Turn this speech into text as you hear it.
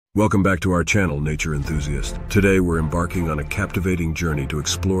Welcome back to our channel, Nature Enthusiast. Today we're embarking on a captivating journey to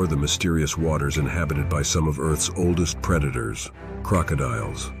explore the mysterious waters inhabited by some of Earth's oldest predators,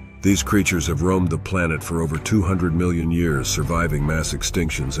 crocodiles. These creatures have roamed the planet for over 200 million years, surviving mass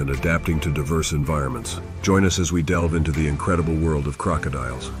extinctions and adapting to diverse environments. Join us as we delve into the incredible world of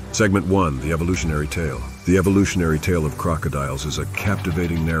crocodiles. Segment 1, The Evolutionary Tale. The evolutionary tale of crocodiles is a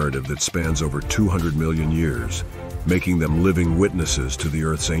captivating narrative that spans over 200 million years, making them living witnesses to the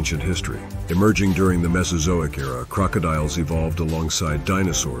Earth's ancient history. Emerging during the Mesozoic era, crocodiles evolved alongside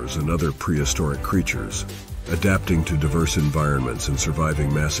dinosaurs and other prehistoric creatures, adapting to diverse environments and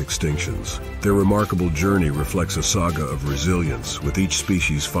surviving mass extinctions. Their remarkable journey reflects a saga of resilience, with each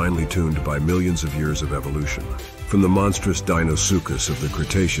species finely tuned by millions of years of evolution. From the monstrous Deinosuchus of the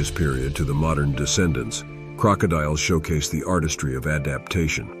Cretaceous period to the modern descendants, crocodiles showcase the artistry of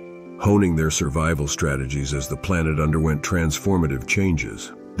adaptation, honing their survival strategies as the planet underwent transformative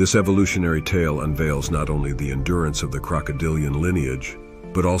changes. This evolutionary tale unveils not only the endurance of the crocodilian lineage,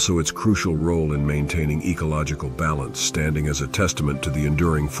 but also its crucial role in maintaining ecological balance, standing as a testament to the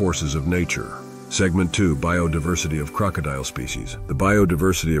enduring forces of nature. Segment 2, Biodiversity of crocodile species. The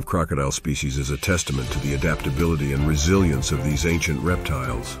biodiversity of crocodile species is a testament to the adaptability and resilience of these ancient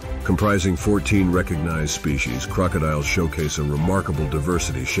reptiles. Comprising 14 recognized species, crocodiles showcase a remarkable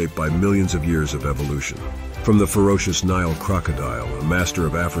diversity shaped by millions of years of evolution. From the ferocious Nile crocodile, a master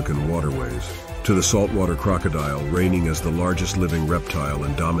of African waterways, to the saltwater crocodile, reigning as the largest living reptile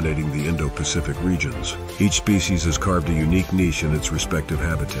and dominating the Indo-Pacific regions, each species has carved a unique niche in its respective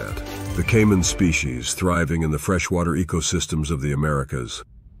habitat. The caiman species, thriving in the freshwater ecosystems of the Americas,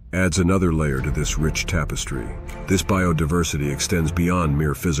 adds another layer to this rich tapestry. This biodiversity extends beyond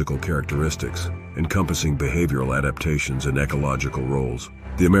mere physical characteristics, encompassing behavioral adaptations and ecological roles.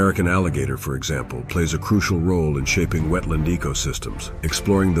 The American alligator, for example, plays a crucial role in shaping wetland ecosystems.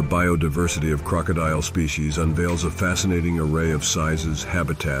 Exploring the biodiversity of crocodile species unveils a fascinating array of sizes,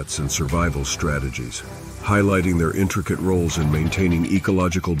 habitats, and survival strategies, highlighting their intricate roles in maintaining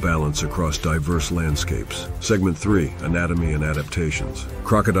ecological balance across diverse landscapes. Segment 3, Anatomy and Adaptations.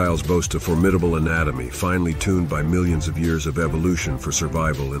 Crocodiles boast a formidable anatomy, finely tuned by millions of years of evolution for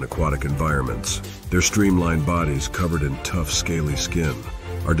survival in aquatic environments. Their streamlined bodies, covered in tough, scaly skin,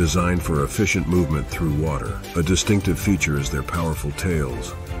 are designed for efficient movement through water. A distinctive feature is their powerful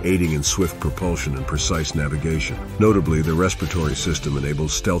tails, aiding in swift propulsion and precise navigation. Notably, the respiratory system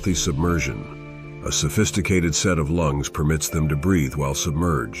enables stealthy submersion. A sophisticated set of lungs permits them to breathe while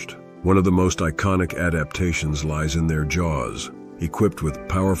submerged. One of the most iconic adaptations lies in their jaws. Equipped with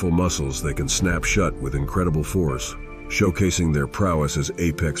powerful muscles, they can snap shut with incredible force, showcasing their prowess as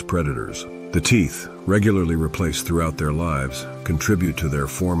apex predators. The teeth, regularly replaced throughout their lives, contribute to their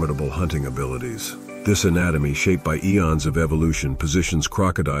formidable hunting abilities. This anatomy, shaped by eons of evolution, positions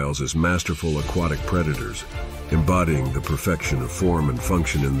crocodiles as masterful aquatic predators, embodying the perfection of form and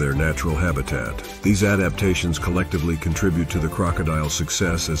function in their natural habitat. These adaptations collectively contribute to the crocodile's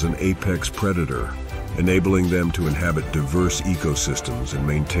success as an apex predator, enabling them to inhabit diverse ecosystems and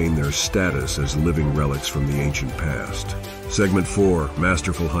maintain their status as living relics from the ancient past. Segment 4,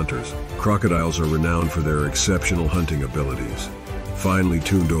 Masterful Hunters. Crocodiles are renowned for their exceptional hunting abilities, finely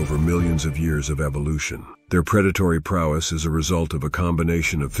tuned over millions of years of evolution. Their predatory prowess is a result of a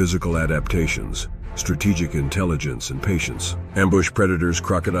combination of physical adaptations, strategic intelligence, and patience. Ambush predators.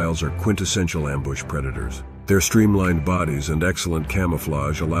 Crocodiles are quintessential ambush predators. Their streamlined bodies and excellent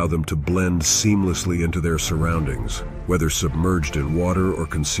camouflage allow them to blend seamlessly into their surroundings, whether submerged in water or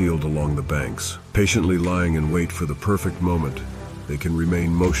concealed along the banks. Patiently lying in wait for the perfect moment, they can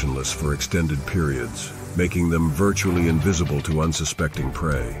remain motionless for extended periods, making them virtually invisible to unsuspecting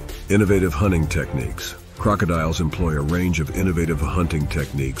prey. Innovative hunting techniques. Crocodiles employ a range of innovative hunting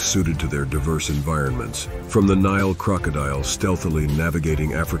techniques suited to their diverse environments. From the Nile crocodile stealthily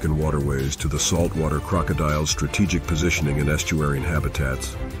navigating African waterways to the saltwater crocodile's strategic positioning in estuarine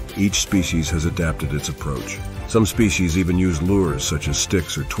habitats, each species has adapted its approach. Some species even use lures such as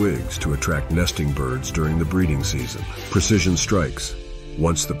sticks or twigs to attract nesting birds during the breeding season. Precision strikes.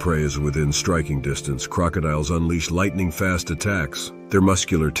 Once the prey is within striking distance, crocodiles unleash lightning-fast attacks. Their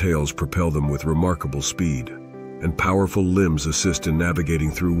muscular tails propel them with remarkable speed, and powerful limbs assist in navigating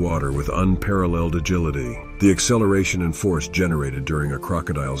through water with unparalleled agility. The acceleration and force generated during a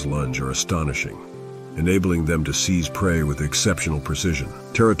crocodile's lunge are astonishing, enabling them to seize prey with exceptional precision.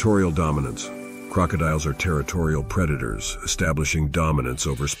 Territorial dominance. Crocodiles are territorial predators, establishing dominance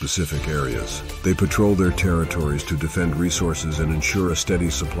over specific areas. They patrol their territories to defend resources and ensure a steady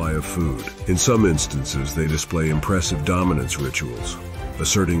supply of food. In some instances, they display impressive dominance rituals,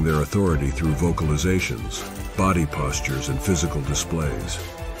 asserting their authority through vocalizations, body postures, and physical displays.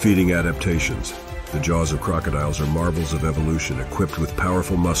 Feeding adaptations. The jaws of crocodiles are marvels of evolution, equipped with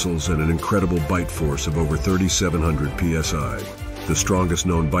powerful muscles and an incredible bite force of over 3,700 psi, the strongest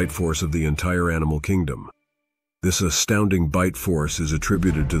known bite force of the entire animal kingdom. This astounding bite force is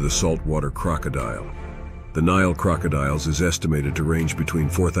attributed to the saltwater crocodile. The Nile crocodiles is estimated to range between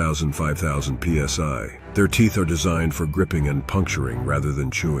 4,000 and 5,000 psi. Their teeth are designed for gripping and puncturing rather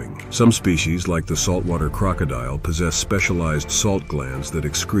than chewing. Some species, like the saltwater crocodile, possess specialized salt glands that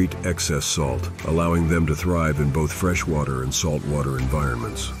excrete excess salt, allowing them to thrive in both freshwater and saltwater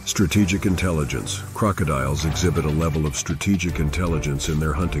environments. Strategic intelligence. Crocodiles exhibit a level of strategic intelligence in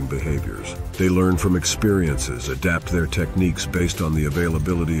their hunting behaviors. They learn from experiences, adapt their techniques based on the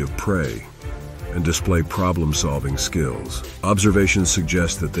availability of prey, and display problem-solving skills. Observations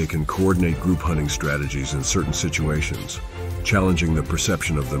suggest that they can coordinate group hunting strategies in certain situations, challenging the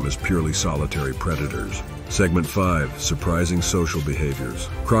perception of them as purely solitary predators. Segment 5. Surprising social behaviors.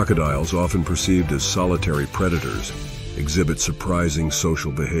 Crocodiles, often perceived as solitary predators, exhibit surprising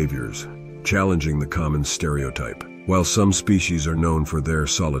social behaviors, challenging the common stereotype. While some species are known for their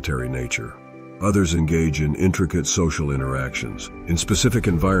solitary nature, others engage in intricate social interactions. In specific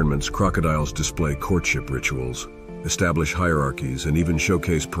environments, crocodiles display courtship rituals, establish hierarchies, and even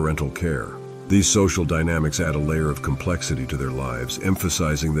showcase parental care. These social dynamics add a layer of complexity to their lives,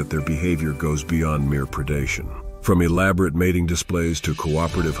 emphasizing that their behavior goes beyond mere predation. From elaborate mating displays to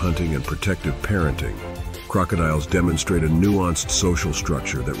cooperative hunting and protective parenting, crocodiles demonstrate a nuanced social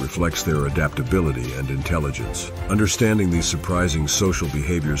structure that reflects their adaptability and intelligence. Understanding these surprising social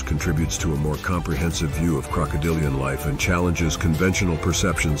behaviors contributes to a more comprehensive view of crocodilian life and challenges conventional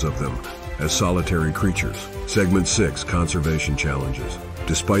perceptions of them as solitary creatures. Segment 6. Conservation challenges.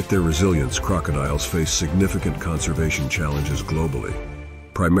 Despite their resilience, crocodiles face significant conservation challenges globally,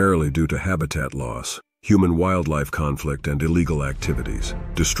 primarily due to habitat loss, human-wildlife conflict, and illegal activities.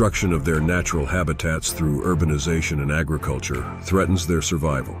 Destruction of their natural habitats through urbanization and agriculture threatens their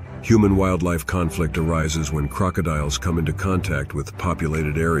survival. Human-wildlife conflict arises when crocodiles come into contact with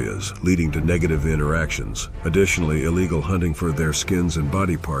populated areas, leading to negative interactions. Additionally, illegal hunting for their skins and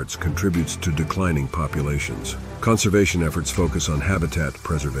body parts contributes to declining populations. Conservation efforts focus on habitat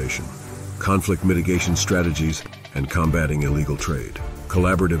preservation, conflict mitigation strategies, and combating illegal trade.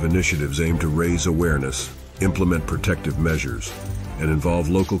 Collaborative initiatives aim to raise awareness, implement protective measures, and involve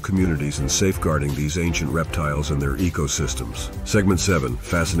local communities in safeguarding these ancient reptiles and their ecosystems. Segment 7.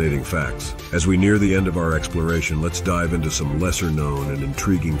 Fascinating facts. As we near the end of our exploration, let's dive into some lesser-known and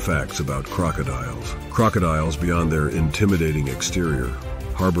intriguing facts about crocodiles. Crocodiles, beyond their intimidating exterior,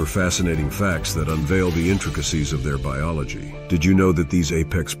 harbor fascinating facts that unveil the intricacies of their biology. Did you know that these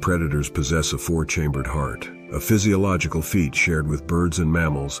apex predators possess a four-chambered heart, a physiological feat shared with birds and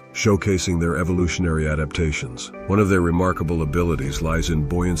mammals, showcasing their evolutionary adaptations? One of their remarkable abilities lies in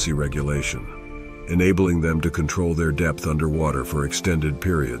buoyancy regulation, enabling them to control their depth underwater for extended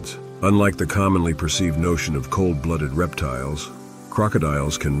periods. Unlike the commonly perceived notion of cold-blooded reptiles,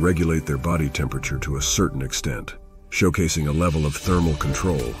 crocodiles can regulate their body temperature to a certain extent, showcasing a level of thermal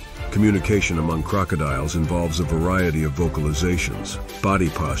control. Communication among crocodiles involves a variety of vocalizations, body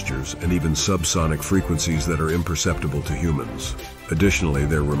postures, and even subsonic frequencies that are imperceptible to humans. Additionally,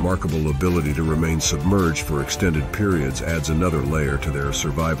 their remarkable ability to remain submerged for extended periods adds another layer to their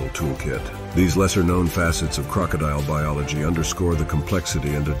survival toolkit. These lesser-known facets of crocodile biology underscore the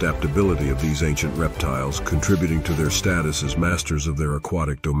complexity and adaptability of these ancient reptiles, contributing to their status as masters of their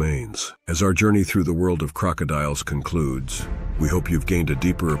aquatic domains. As our journey through the world of crocodiles concludes, we hope you've gained a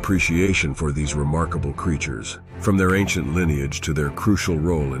deeper appreciation for these remarkable creatures. From their ancient lineage to their crucial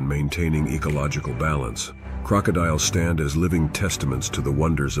role in maintaining ecological balance, crocodiles stand as living testaments to the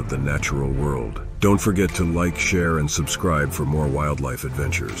wonders of the natural world. Don't forget to like, share, and subscribe for more wildlife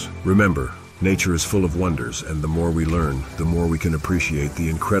adventures. Remember, nature is full of wonders, and the more we learn, the more we can appreciate the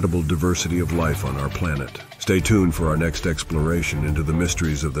incredible diversity of life on our planet. Stay tuned for our next exploration into the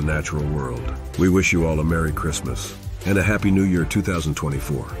mysteries of the natural world. We wish you all a Merry Christmas and a Happy New Year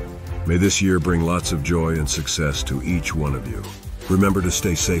 2024. May this year bring lots of joy and success to each one of you. Remember to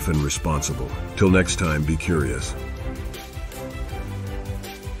stay safe and responsible. Till next time, be curious,